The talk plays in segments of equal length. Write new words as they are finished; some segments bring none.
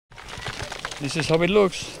This is how it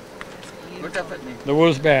looks. The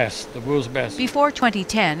world's best. The world's best. Before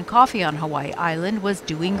 2010, coffee on Hawaii Island was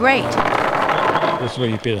doing great. That's why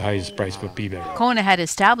you pay the highest price for peaberry. Kona had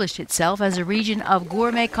established itself as a region of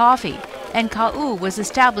gourmet coffee, and Ka'u was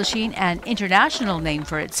establishing an international name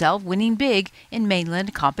for itself, winning big in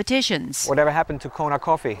mainland competitions. Whatever happened to Kona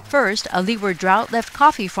coffee? First, a leeward drought left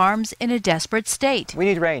coffee farms in a desperate state. We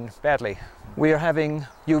need rain badly. We are having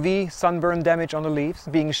UV sunburn damage on the leaves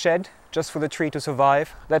being shed just for the tree to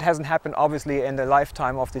survive. That hasn't happened obviously in the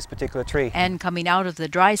lifetime of this particular tree. And coming out of the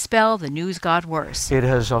dry spell, the news got worse. It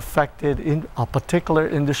has affected in a particular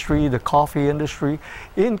industry, the coffee industry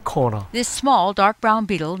in Kona. This small dark brown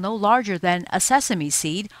beetle, no larger than a sesame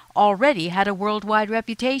seed, already had a worldwide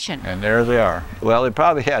reputation. And there they are. Well, they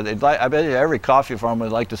probably had. I bet every coffee farm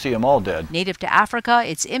would like to see them all dead. Native to Africa,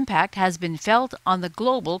 its impact has been felt on the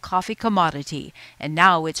global coffee commodity, and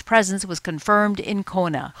now its presence was confirmed in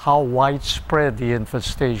Kona. How widespread the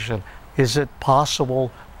infestation? Is it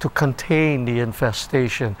possible to contain the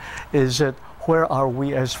infestation? Where are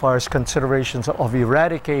we as far as considerations of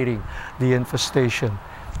eradicating the infestation?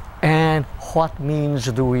 And what means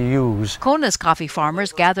do we use? Kona's coffee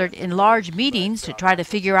farmers gathered in large meetings to try to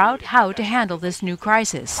figure out how to handle this new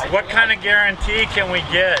crisis. What kind of guarantee can we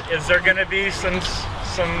get? Is there going to be some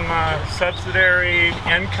subsidiary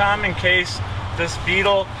income in case this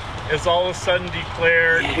beetle is all of a sudden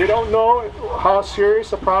declared? We don't know how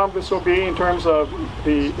serious a problem this will be in terms of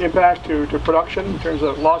the impact to production, in terms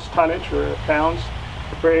of lost tonnage or pounds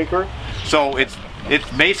per acre. So it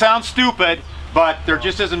may sound stupid, but there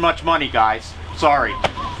just isn't much money, guys. Sorry,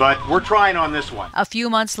 but we're trying on this one. A few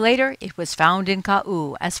months later, it was found in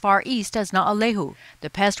Ka'u, as far east as Naalehu. The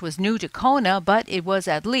pest was new to Kona, but it was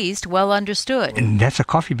at least well understood. And that's a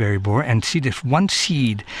coffee berry borer, and see this one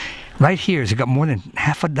seed right here has got more than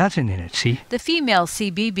half a dozen in it, see? The female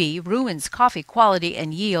CBB ruins coffee quality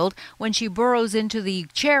and yield when she burrows into the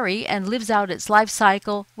cherry and lives out its life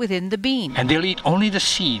cycle within the bean. And they'll eat only the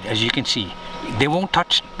seed, as you can see. They won't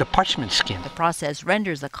touch the parchment skin. The process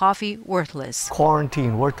renders the coffee worthless.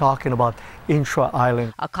 Quarantine, we're talking about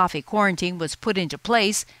intra-island. A coffee quarantine was put into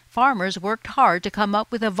place. Farmers worked hard to come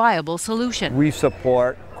up with a viable solution. We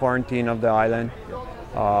support quarantine of the island.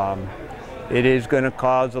 It is going to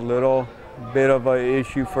cause a little bit of an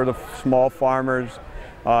issue for the small farmers.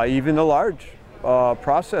 Even the large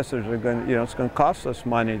processors are going to, it's going to cost us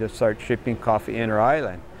money to start shipping coffee in our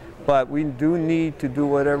island. But we do need to do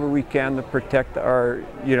whatever we can to protect our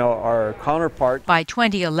counterpart. By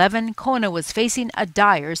 2011, Kona was facing a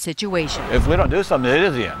dire situation. If we don't do something, it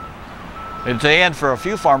is the end. It's the end for a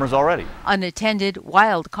few farmers already. Unattended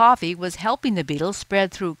wild coffee was helping the beetle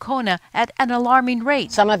spread through Kona at an alarming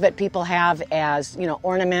rate. Some of it people have as,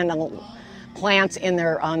 ornamental plants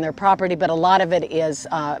on their property, but a lot of it is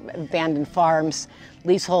abandoned farms,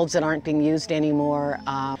 leaseholds that aren't being used anymore.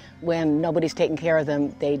 When nobody's taking care of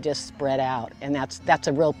them, they just spread out, and that's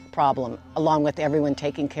a real problem, along with everyone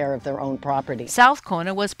taking care of their own property. South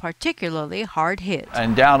Kona was particularly hard hit.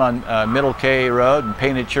 And down on Middle K Road and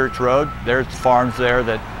Painted Church Road, there's farms there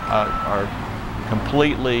that are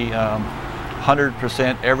completely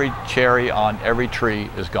 100%, every cherry on every tree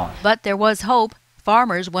is gone. But there was hope.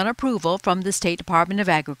 Farmers won approval from the State Department of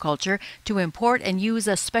Agriculture to import and use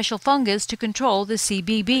a special fungus to control the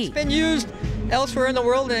CBB. It's been used elsewhere in the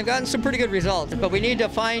world and gotten some pretty good results, but we need to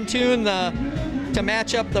fine-tune to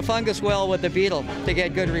match up the fungus well with the beetle to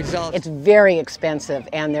get good results. It's very expensive,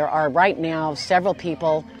 and there are right now several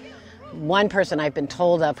people, one person I've been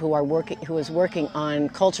told of who is working on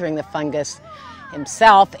culturing the fungus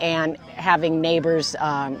himself and having neighbors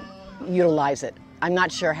utilize it. I'm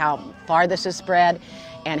not sure how far this is spread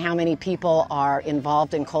and how many people are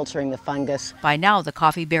involved in culturing the fungus. By now, the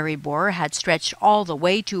coffee berry borer had stretched all the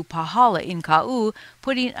way to Pahala in Ka'u,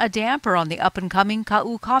 putting a damper on the up-and-coming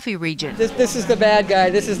Ka'u coffee region. This is the bad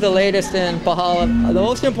guy. This is the latest in Pahala. The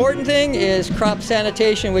most important thing is crop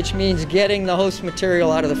sanitation, which means getting the host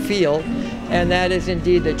material out of the field, and that is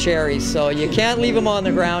indeed the cherries. So you can't leave them on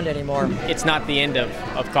the ground anymore. It's not the end of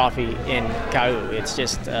coffee in Ka'u. It's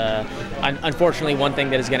just, unfortunately, one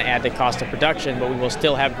thing that is going to add to cost of production, but we will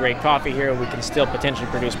still have great coffee here. We can still potentially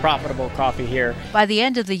produce profitable coffee here. By the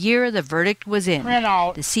end of the year, the verdict was in. The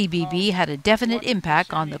CBB had a definite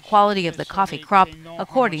impact on the quality of the coffee crop,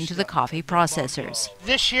 according to the coffee processors.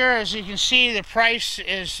 This year, as you can see, the price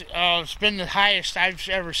is it's been the highest I've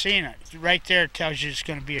ever seen it. Right there it tells you it's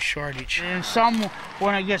going to be a shortage. And some,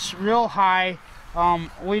 when it gets real high,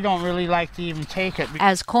 we don't really like to even take it.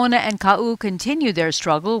 As Kona and Ka'u continue their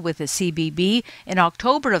struggle with the CBB, in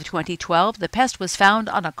October of 2012, the pest was found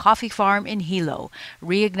on a coffee farm in Hilo,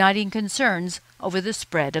 reigniting concerns over the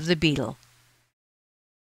spread of the beetle.